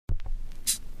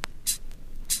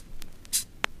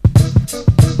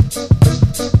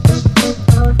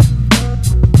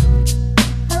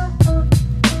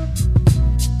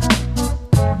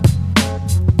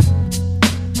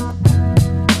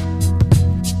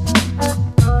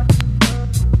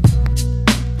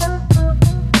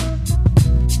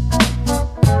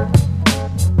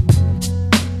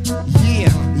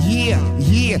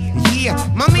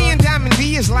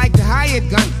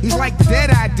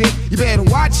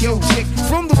yo chick.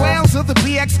 From the wells of the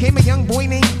BX came a young boy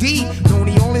named D. Known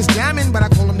he all his diamond, but I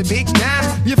call him the Big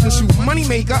Dime. The official money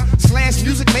maker slash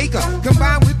music maker.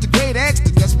 Combined with the great X, the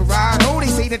desperado. They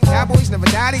say that cowboys never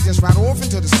die, they just ride off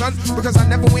into the sun. Because I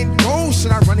never went gold,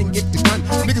 should I run and get the gun?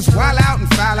 Niggas wild out and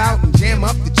foul out and jam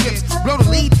up the chips. Blow the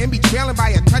lead and be trailing by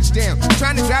a touchdown.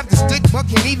 Trying to drive the stick, but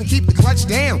can't even keep the clutch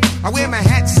down. I wear my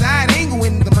hat side angle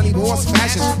in the money boss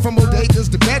fashion. From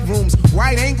bodegas to bedrooms,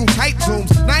 wide angle type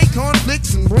zooms. Nikon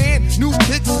flicks and brand new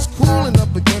kicks is cool in the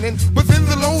beginning. But then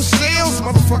the low sales,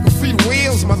 motherfucker free the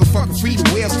wheels, motherfucker free the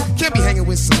wheels. Can't be hanging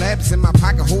with celebs in my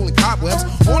pocket holding cobwebs.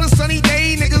 On a sunny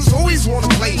day, niggas always wanna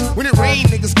play. When it rain,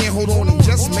 niggas can't hold on and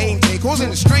just maintain. Causing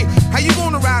the strain. How you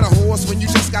gonna ride a horse when you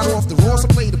just got off the horse? I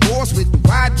play the boss with the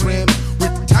wide brim,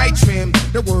 with the tight trim,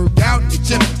 that worked out in the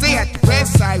gym. Stay at the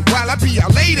bedside while I be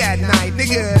out late at night.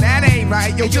 Nigga, that ain't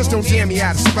right. Yo, just don't jam me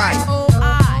out of spite. Oh,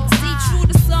 I see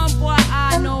through the sun, boy,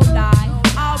 I know lie.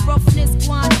 All roughness,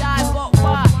 one die, but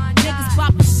why? Niggas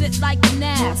poppin' shit like an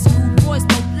ass. Rude boys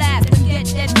don't blast and get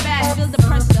dead fast. Feel the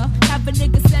pressure, have a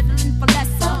nigga settling for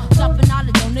lesser. Dropping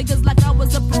knowledge on niggas like I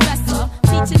was a professor.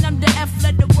 Teaching them the F,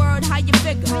 let the word, how you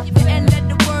figure. The end, let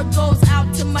the word goes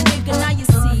out to my nigga, now you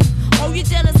see. Oh, you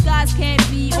jealous guys can't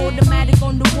be automatic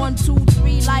on the 1, 2,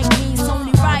 3 like me. It's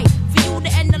only right for you to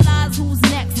analyze who's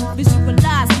next.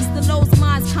 Visualize, Mr. Low's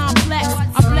mind's complex.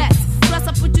 I'm blessed, plus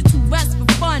I put you to rest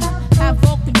for fun. Have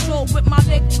full control with my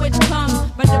liquid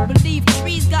tongue. Better believe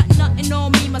trees got nothing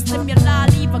on me. My stimuli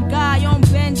leave a guy on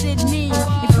bended knee.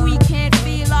 If we can't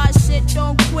feel our shit,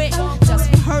 don't quit.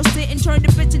 Just rehearse it and turn the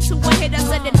bitch into a hit. I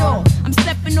said it all. I'm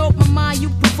stepping off my mind, you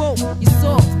provoke. You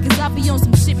soft, cause I be on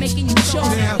some shit making you choke.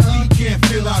 Now if we can't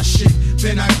feel our shit,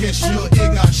 then I guess you'll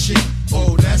dig our shit.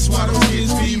 Oh, that's why those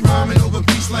kids be rhyming over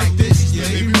beats like this. Yeah,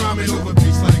 they be rhyming over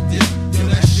beats like this. Yo,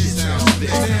 that shit sounds thick.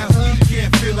 Now if we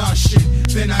can't feel our shit,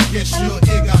 then I guess you'll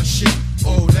dig our shit.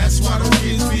 Oh, that's why those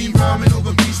kids be rhyming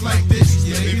over beats like this.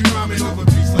 Yeah, they be rhyming over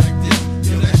beats like this.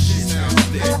 Yo, that shit sounds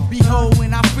thick. Behold,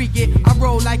 when I freak it, I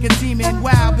roll like a demon.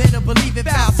 Wow, better believe it,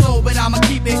 foul soul, but I'ma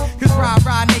keep it. Cause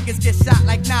rah niggas get shot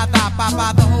like nada.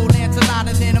 By the whole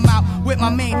enchilada, then I'm out with my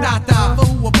main data. For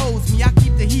who oppose me, I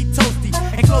keep the heat toasty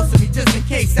and close to me just in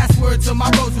case. That's word to my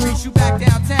rosary. Shoot back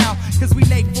downtown, cause we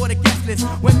late for the guest list.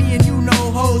 When me and you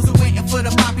know hoes are waiting for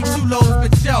the Bobby Chulos.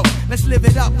 But yo, let's live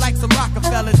it up like some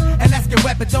Rockefellers. And let's get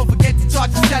wet, but don't forget to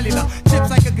charge the cellular.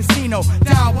 Chips like a casino,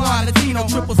 down one Latino.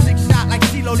 666 shot like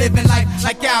CeeLo, living life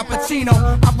like Al Pacino.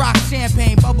 I rock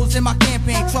champagne, bubbles in my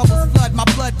campaign. Troubles flood my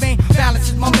blood vein, balance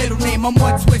is my middle name. I'm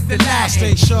one twisted I last.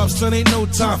 stay sharp, son, ain't no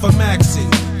time for maxing.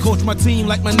 Coach my team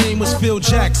like my name was Phil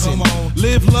Jackson.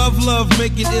 Live, love,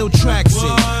 make it ill tracks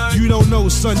in. You don't know,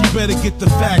 son, you better get the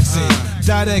facts in.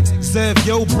 .X, Zev,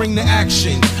 yo, bring the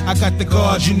action. I got the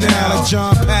guard you now like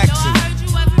John Paxson.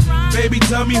 Baby,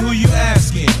 tell me who you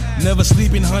asking. Never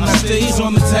sleeping, hun, I stays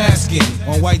on the tasking.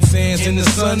 On white sands in the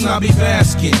sun, I'll be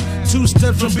basking. 2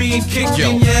 steps from being kicked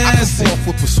in your ass. I go off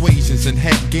with persuasions and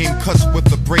head game cuts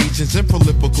with abrasions and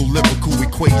prolifical lyrical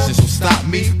equations. So stop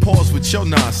me, pause with your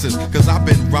nonsense, cause I've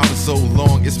been rhyming so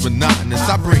long it's monotonous.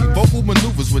 I bring vocal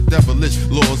maneuvers with devilish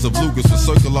laws of Lucas, with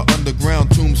circular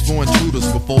underground tombs for intruders.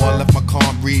 Before I left my car,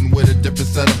 I'm reading with a different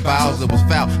set of vowels. It was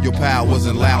foul, your pal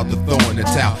wasn't loud to throw in the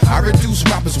towel. I reduce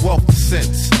rappers' wealth to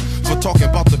sense for talking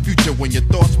about the future when your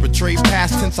thoughts betray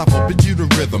past tense. I forbid you the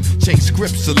rhythm, change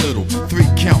scripts a little. 3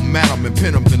 count, mount 'em and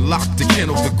pin 'em, then lock the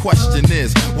kennel. The question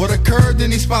is, what occurred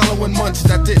in these following months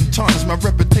that didn't tarnish my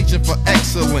reputation for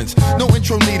excellence? No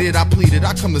intro needed, I pleaded,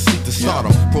 I come to seek to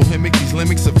stardom. Prohibit these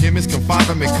limits of gimmicks, confine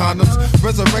them in condoms.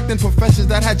 Resurrecting professions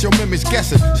that had your mimics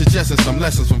guessing. Suggesting some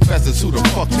lessons from fessers, who the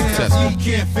fuck you test? Now if we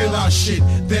can't feel our shit,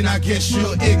 then I guess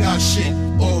you'll dig our shit.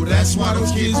 Oh, that's why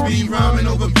those kids be rhyming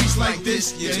over beats like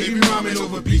this. Yeah, they be rhyming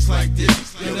over beats like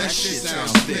this. Yo, that shit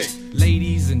sounds thick.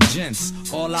 Ladies and gents,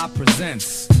 all I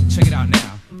presents. Check it out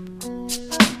now.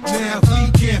 Now if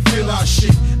we can't feel our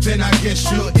shit, then I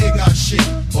guess you'll dig our shit.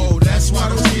 Oh, that's why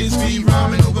those kids be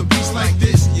rhyming over beats like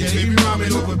this.